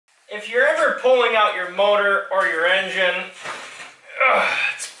If you're ever pulling out your motor or your engine,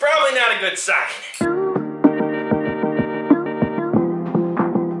 it's probably not a good sign.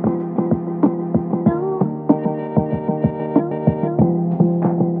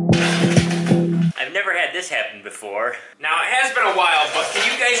 I've never had this happen before. Now, it has been a while, but can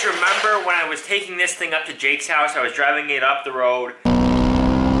you guys remember when I was taking this thing up to Jake's house? I was driving it up the road.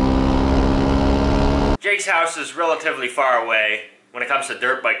 Jake's house is relatively far away when it comes to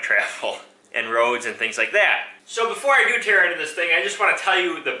dirt bike travel and roads and things like that. So before I do tear into this thing, I just want to tell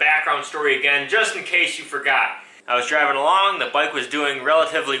you the background story again, just in case you forgot. I was driving along, the bike was doing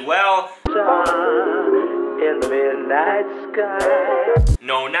relatively well. In the midnight sky.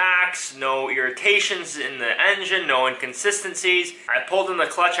 No knocks, no irritations in the engine, no inconsistencies. I pulled in the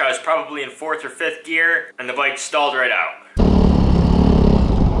clutch, I was probably in 4th or 5th gear, and the bike stalled right out.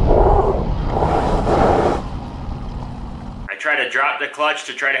 I tried to drop the clutch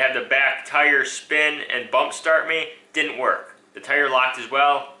to try to have the back tire spin and bump start me. Didn't work. The tire locked as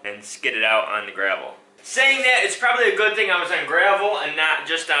well and skidded out on the gravel. Saying that, it's probably a good thing I was on gravel and not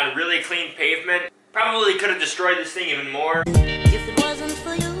just on really clean pavement. Probably could have destroyed this thing even more. If it wasn't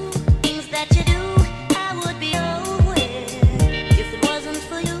for you, things that you do, I would be aware. If it wasn't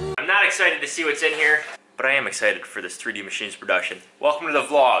for you. I'm not excited to see what's in here, but I am excited for this 3D Machines production. Welcome to the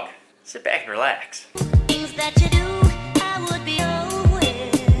vlog. Sit back and relax. Things that you do, I would be aware.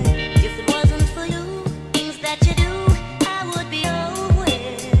 If it wasn't for you, things that you do, I would be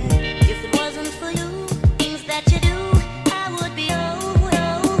aware. If it wasn't for you, things that you do, I would be aware.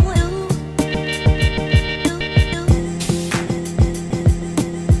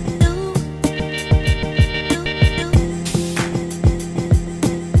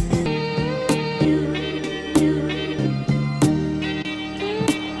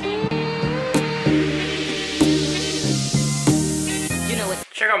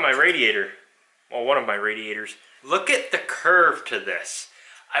 Check out my radiator. Well, one of my radiators. Look at the curve to this.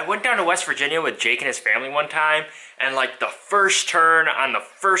 I went down to West Virginia with Jake and his family one time, and like the first turn on the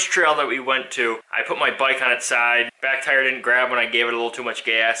first trail that we went to, I put my bike on its side. Back tire didn't grab when I gave it a little too much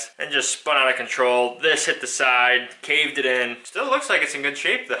gas, and just spun out of control. This hit the side, caved it in. Still looks like it's in good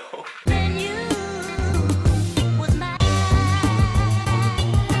shape though.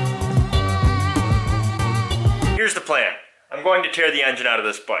 Here's the plan. I'm going to tear the engine out of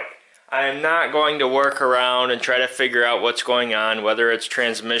this bike. I am not going to work around and try to figure out what's going on, whether it's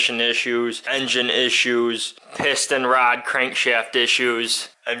transmission issues, engine issues, piston rod, crankshaft issues.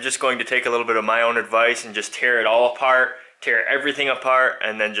 I'm just going to take a little bit of my own advice and just tear it all apart, tear everything apart,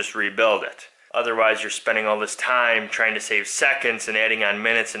 and then just rebuild it. Otherwise, you're spending all this time trying to save seconds and adding on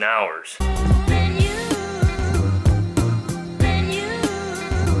minutes and hours.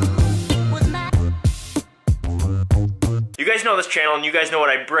 You guys know this channel and you guys know what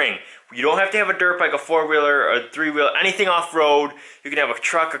I bring. You don't have to have a dirt bike, a 4-wheeler, or a 3-wheeler, anything off-road. You can have a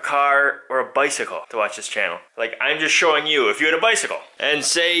truck, a car, or a bicycle to watch this channel. Like, I'm just showing you, if you had a bicycle, and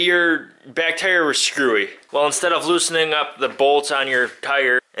say your back tire was screwy, well, instead of loosening up the bolts on your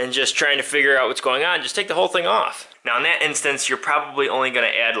tire and just trying to figure out what's going on, just take the whole thing off. Now, in that instance, you're probably only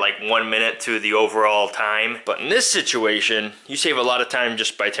going to add like 1 minute to the overall time. But in this situation, you save a lot of time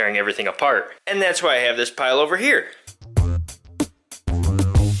just by tearing everything apart. And that's why I have this pile over here.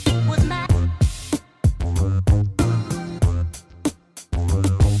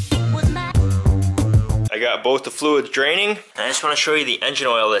 I got both the fluids draining. I just want to show you the engine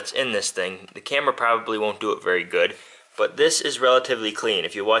oil that's in this thing. The camera probably won't do it very good, but this is relatively clean.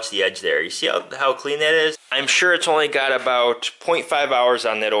 If you watch the edge there, you see how clean that is? I'm sure it's only got about 0.5 hours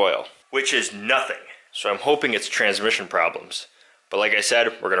on that oil, which is nothing. So I'm hoping it's transmission problems. But like I said,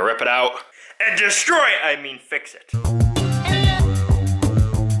 we're gonna rip it out and destroy it. I mean, fix it.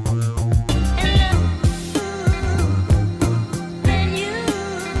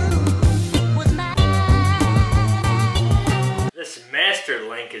 This master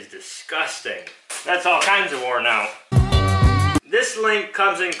link is disgusting. That's all kinds of worn out. This link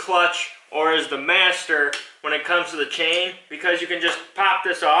comes in clutch or is the master when it comes to the chain, because you can just pop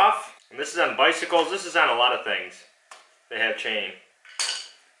this off. And this is on bicycles, this is on a lot of things that have chain.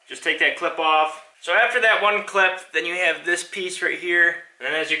 Just take that clip off. So after that one clip, then you have this piece right here.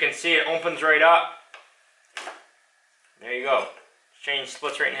 And as you can see, it opens right up. There you go. Chain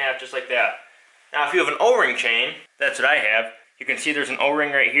splits right in half just like that. Now if you have an O-ring chain, that's what I have. You can see there's an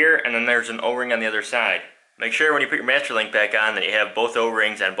O-ring right here, and then there's an O-ring on the other side. Make sure when you put your master link back on that you have both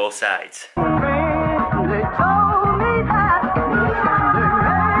O-rings on both sides.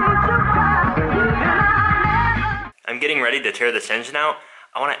 I'm getting ready to tear this engine out.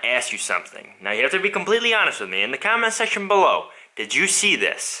 I want to ask you something. Now you have to be completely honest with me in the comment section below. Did you see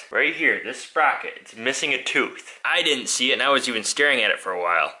this? Right here, this sprocket, it's missing a tooth. I didn't see it and I was even staring at it for a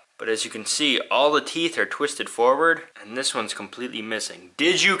while. But as you can see, all the teeth are twisted forward and this one's completely missing.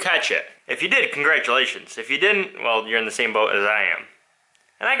 Did you catch it? If you did, congratulations. If you didn't, well, you're in the same boat as I am.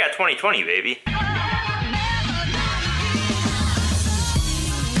 And I got 20/20, baby.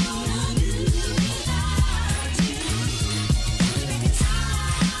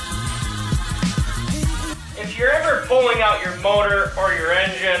 If you're ever pulling out your motor or your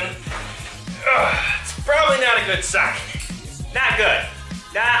engine, it's probably not a good sign. Not good.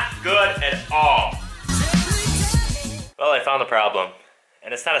 Not good at all. Well, I found the problem.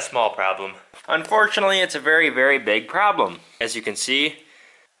 And it's not a small problem. Unfortunately, it's a very, very big problem. As you can see,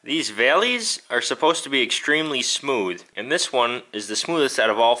 these valleys are supposed to be extremely smooth. And this one is the smoothest out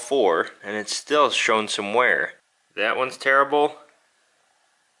of all four, and it's still shown some wear. That one's terrible,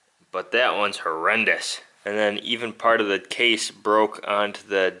 but that one's horrendous. And then even part of the case broke onto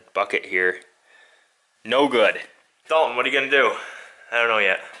the bucket here. No good. Dalton, what are you gonna do? I don't know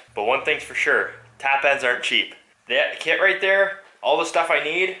yet. But one thing's for sure, top ends aren't cheap. That kit right there, all the stuff I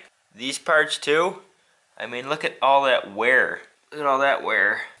need, these parts too, I mean, look at all that wear. Look at all that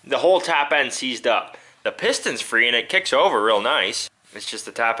wear. The whole top end seized up. The piston's free and it kicks over real nice. It's just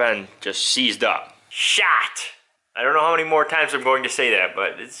the top end just seized up. Shot! I don't know how many more times I'm going to say that,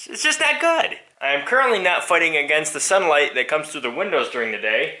 but it's just not good. I am currently not fighting against the sunlight that comes through the windows during the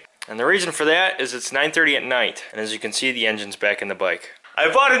day. And the reason for that is it's 9:30 at night. And as you can see, the engine's back in the bike.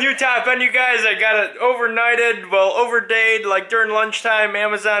 I bought a new top end, you guys. I got it overnighted, well, overdayed, like during lunchtime,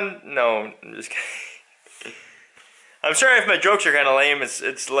 Amazon. No, I'm just kidding. I'm sorry if my jokes are kind of lame.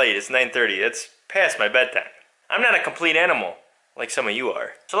 It's late. It's 9:30. It's past my bedtime. I'm not a complete animal like some of you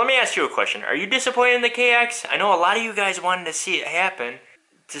are. So let me ask you a question. Are you disappointed in the KX? I know a lot of you guys wanted to see it happen.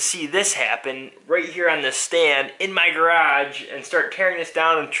 To see this happen right here on this stand in my garage and start tearing this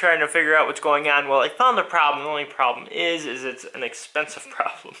down and trying to figure out what's going on. Well, I found the problem. The only problem is it's an expensive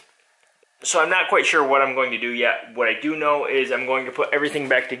problem. So I'm not quite sure what I'm going to do yet. What I do know is I'm going to put everything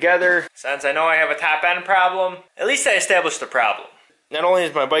back together. Since I know I have a top end problem, at least I established the problem. Not only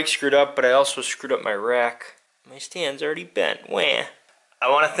is my bike screwed up, but I also screwed up my rack. My stand's already bent. Wah. I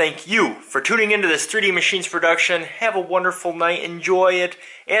want to thank you for tuning into this 3D Machines production. Have a wonderful night. Enjoy it.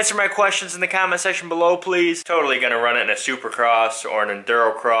 Answer my questions in the comment section below, please. Totally going to run it in a supercross or an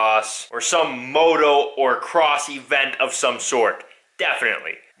endurocross or some moto or cross event of some sort.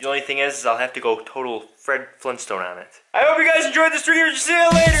 Definitely. The only thing is I'll have to go total Fred Flintstone on it. I hope you guys enjoyed this 3D. See you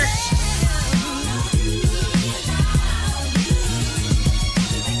later.